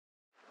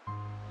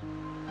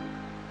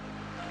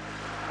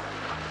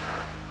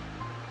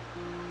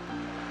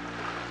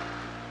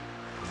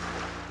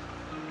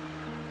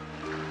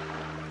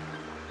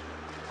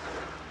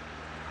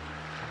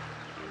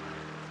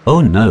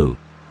Oh no!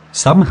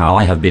 Somehow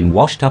I have been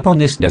washed up on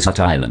this desert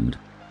island.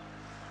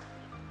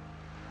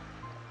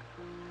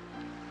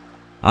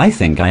 I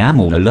think I am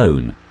all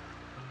alone.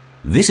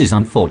 This is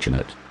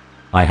unfortunate.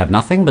 I have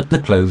nothing but the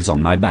clothes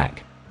on my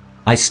back.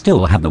 I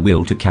still have the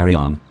will to carry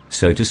on,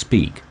 so to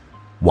speak.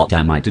 What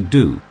am I to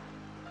do?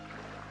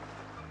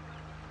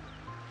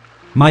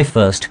 My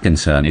first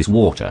concern is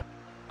water.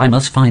 I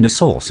must find a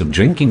source of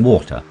drinking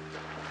water.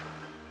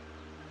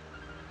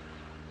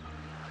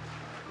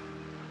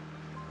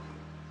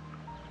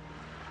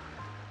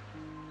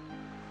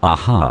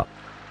 Aha!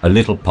 A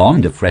little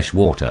pond of fresh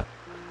water.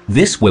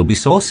 This will be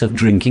source of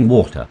drinking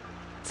water.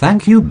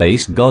 Thank you,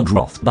 base god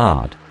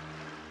Rothbard.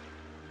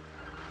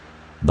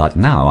 But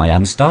now I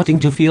am starting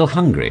to feel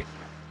hungry.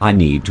 I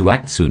need to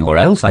act soon or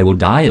else I will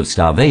die of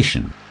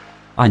starvation.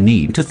 I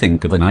need to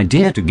think of an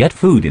idea to get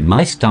food in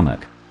my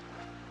stomach.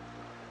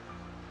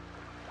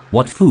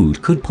 What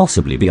food could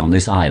possibly be on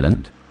this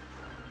island?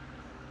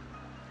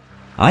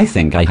 I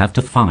think I have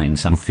to find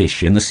some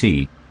fish in the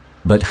sea.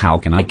 But how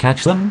can I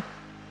catch them?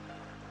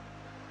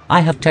 I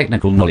have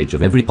technical knowledge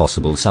of every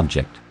possible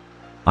subject.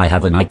 I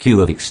have an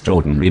IQ of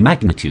extraordinary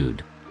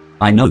magnitude.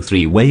 I know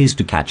 3 ways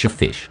to catch a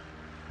fish.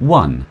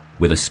 1.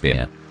 With a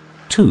spear.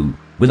 2.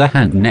 With a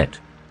hand net.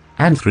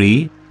 And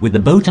 3. With a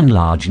boat and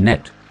large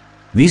net.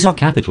 These are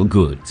capital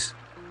goods.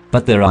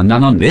 But there are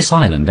none on this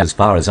island as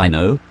far as I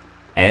know.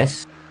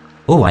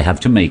 Oh, I have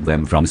to make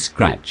them from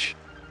scratch.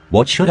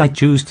 What should I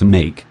choose to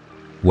make?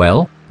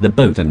 Well, the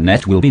boat and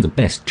net will be the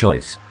best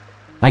choice.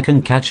 I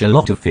can catch a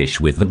lot of fish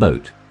with the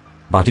boat.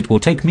 But it will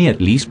take me at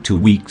least 2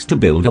 weeks to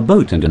build a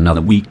boat and another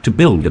week to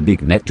build a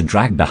big net to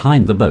drag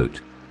behind the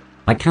boat.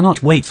 I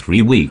cannot wait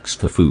 3 weeks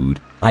for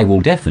food. I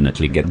will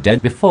definitely get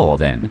dead before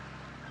then.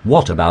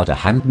 What about a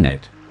hand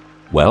net?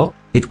 Well,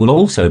 it will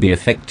also be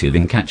effective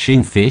in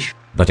catching fish,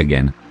 but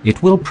again,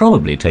 it will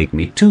probably take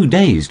me 2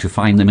 days to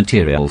find the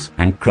materials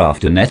and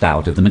craft a net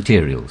out of the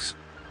materials.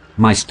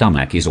 My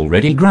stomach is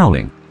already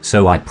growling,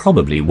 so I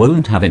probably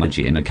won't have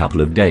energy in a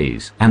couple of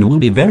days and will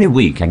be very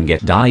weak and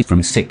die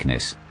from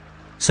sickness.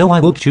 So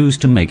I will choose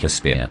to make a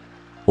spear.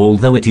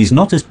 Although it is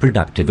not as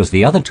productive as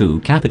the other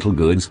 2 capital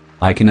goods,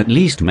 I can at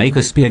least make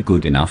a spear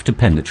good enough to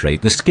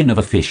penetrate the skin of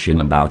a fish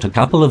in about a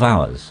couple of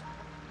hours.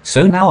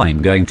 So now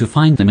I'm going to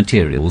find the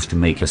materials to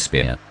make a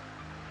spear.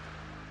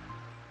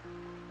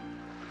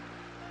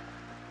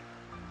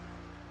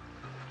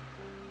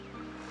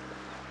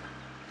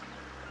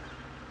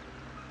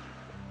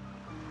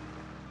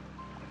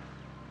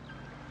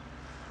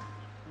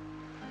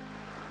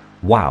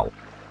 Wow!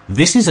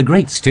 This is a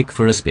great stick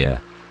for a spear.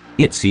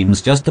 It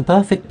seems just the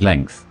perfect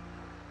length.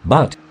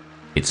 But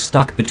it's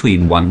stuck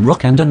between one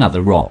rock and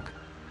another rock.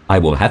 I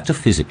will have to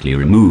physically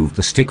remove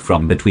the stick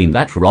from between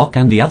that rock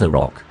and the other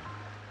rock.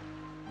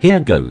 Here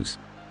goes.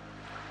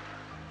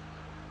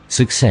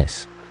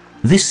 Success.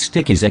 This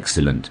stick is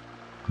excellent.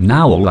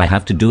 Now all I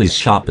have to do is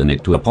sharpen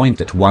it to a point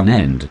at one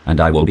end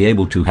and I will be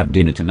able to have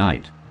dinner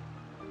tonight.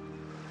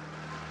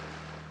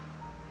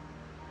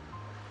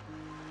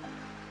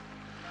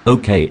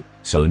 Okay.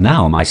 So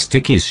now my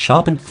stick is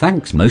sharpened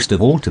thanks most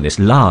of all to this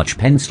large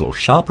pencil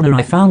sharpener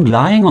I found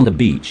lying on the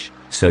beach,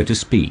 so to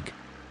speak.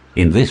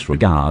 In this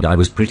regard I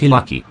was pretty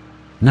lucky.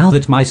 Now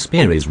that my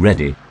spear is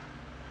ready,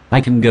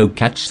 I can go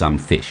catch some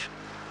fish.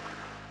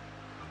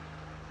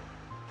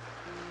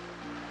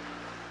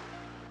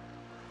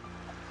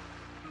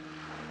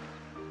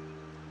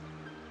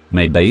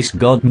 May base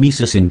god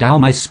Mises endow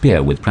my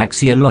spear with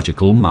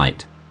praxeological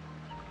might.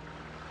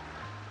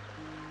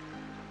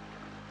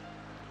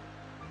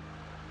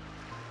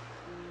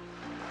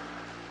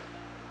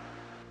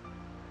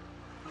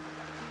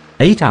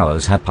 Eight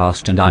hours have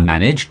passed and I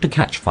managed to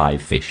catch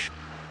 5 fish.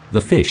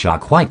 The fish are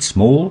quite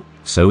small,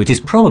 so it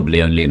is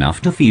probably only enough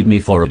to feed me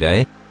for a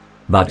day.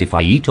 But if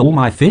I eat all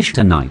my fish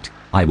tonight,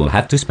 I will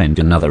have to spend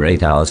another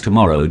 8 hours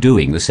tomorrow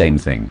doing the same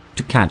thing,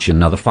 to catch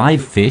another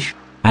 5 fish,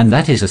 and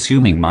that is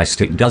assuming my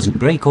stick doesn't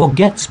break or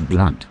gets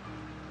blunt.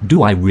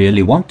 Do I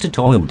really want to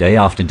toil day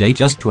after day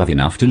just to have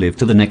enough to live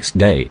to the next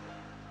day?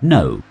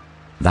 No.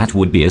 That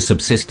would be a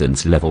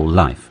subsistence level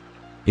life.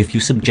 If you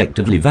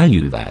subjectively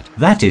value that,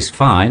 that is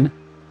fine.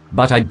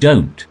 But I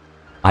don't.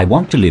 I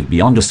want to live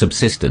beyond a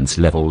subsistence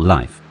level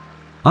life.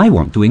 I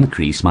want to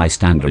increase my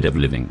standard of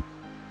living.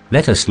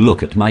 Let us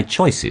look at my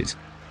choices.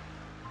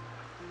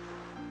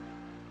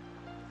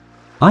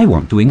 I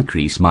want to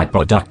increase my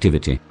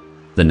productivity.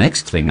 The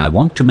next thing I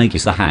want to make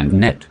is a hand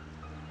net.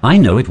 I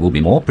know it will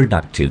be more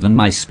productive than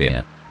my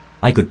spear.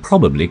 I could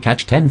probably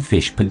catch 10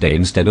 fish per day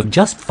instead of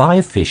just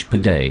 5 fish per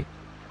day.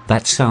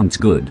 That sounds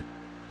good.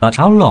 But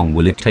how long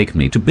will it take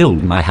me to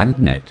build my hand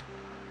net?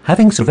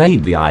 Having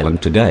surveyed the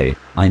island today,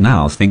 I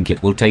now think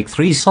it will take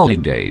 3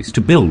 solid days to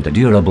build a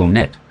durable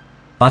net.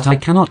 But I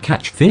cannot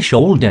catch fish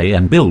all day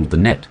and build the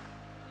net.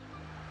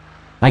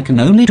 I can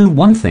only do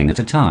one thing at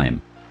a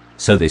time.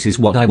 So this is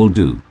what I will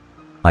do.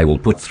 I will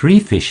put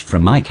 3 fish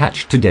from my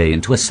catch today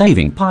into a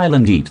saving pile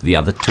and eat the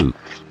other 2.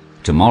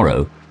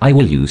 Tomorrow, I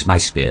will use my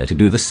spear to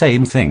do the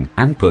same thing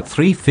and put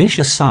 3 fish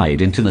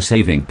aside into the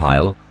saving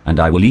pile, and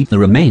I will eat the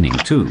remaining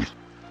 2.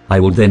 I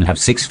will then have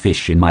 6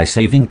 fish in my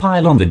saving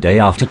pile on the day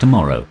after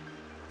tomorrow.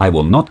 I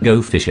will not go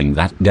fishing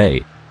that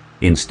day.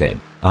 Instead,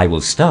 I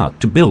will start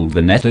to build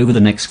the net over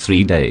the next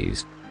 3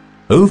 days.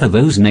 Over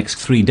those next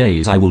 3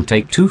 days I will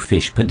take 2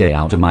 fish per day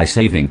out of my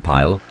saving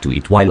pile to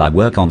eat while I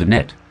work on the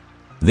net.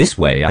 This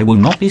way I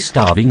will not be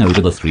starving over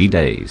the 3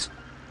 days.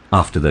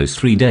 After those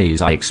 3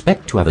 days I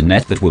expect to have a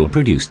net that will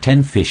produce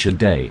 10 fish a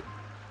day.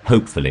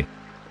 Hopefully.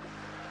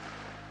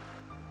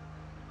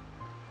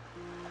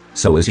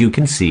 So as you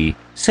can see,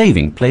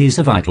 saving plays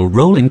a vital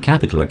role in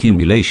capital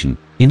accumulation,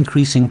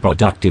 increasing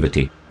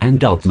productivity,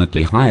 and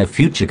ultimately higher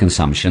future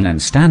consumption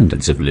and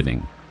standards of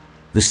living.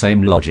 The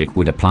same logic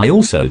would apply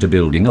also to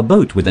building a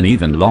boat with an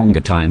even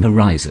longer time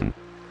horizon.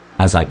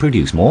 As I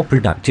produce more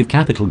productive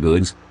capital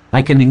goods,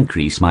 I can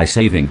increase my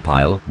saving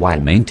pile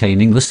while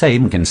maintaining the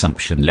same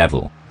consumption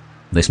level.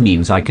 This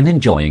means I can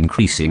enjoy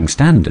increasing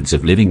standards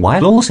of living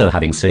while also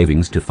having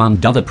savings to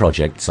fund other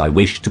projects I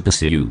wish to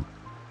pursue.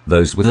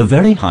 Those with a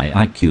very high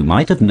IQ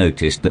might have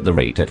noticed that the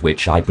rate at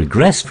which I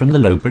progress from the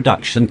low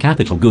production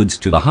capital goods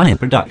to the higher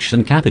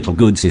production capital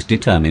goods is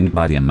determined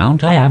by the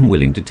amount I am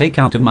willing to take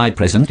out of my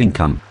present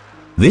income.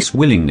 This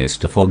willingness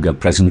to forgo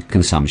present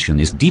consumption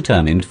is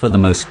determined for the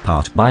most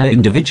part by an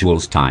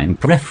individual's time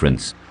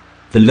preference.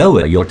 The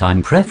lower your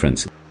time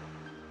preference,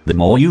 the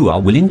more you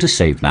are willing to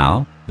save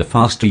now, the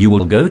faster you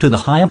will go to the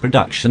higher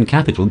production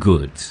capital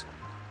goods.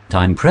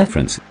 Time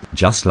preference,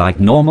 just like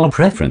normal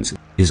preference,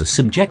 is a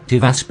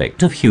subjective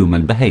aspect of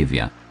human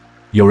behavior.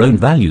 Your own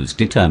values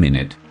determine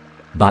it.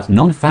 But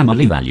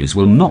non-family values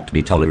will not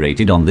be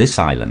tolerated on this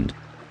island.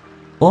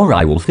 Or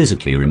I will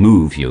physically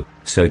remove you,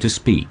 so to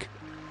speak.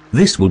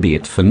 This will be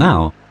it for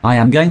now. I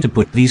am going to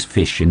put these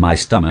fish in my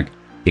stomach,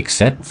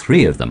 except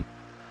 3 of them.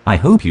 I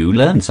hope you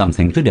learned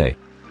something today.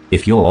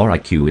 If your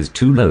IQ is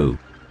too low,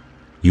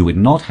 you would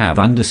not have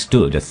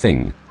understood a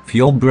thing, for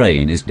your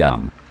brain is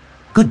dumb.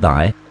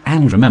 Goodbye,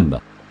 and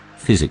remember,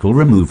 physical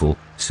removal,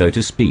 so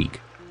to speak.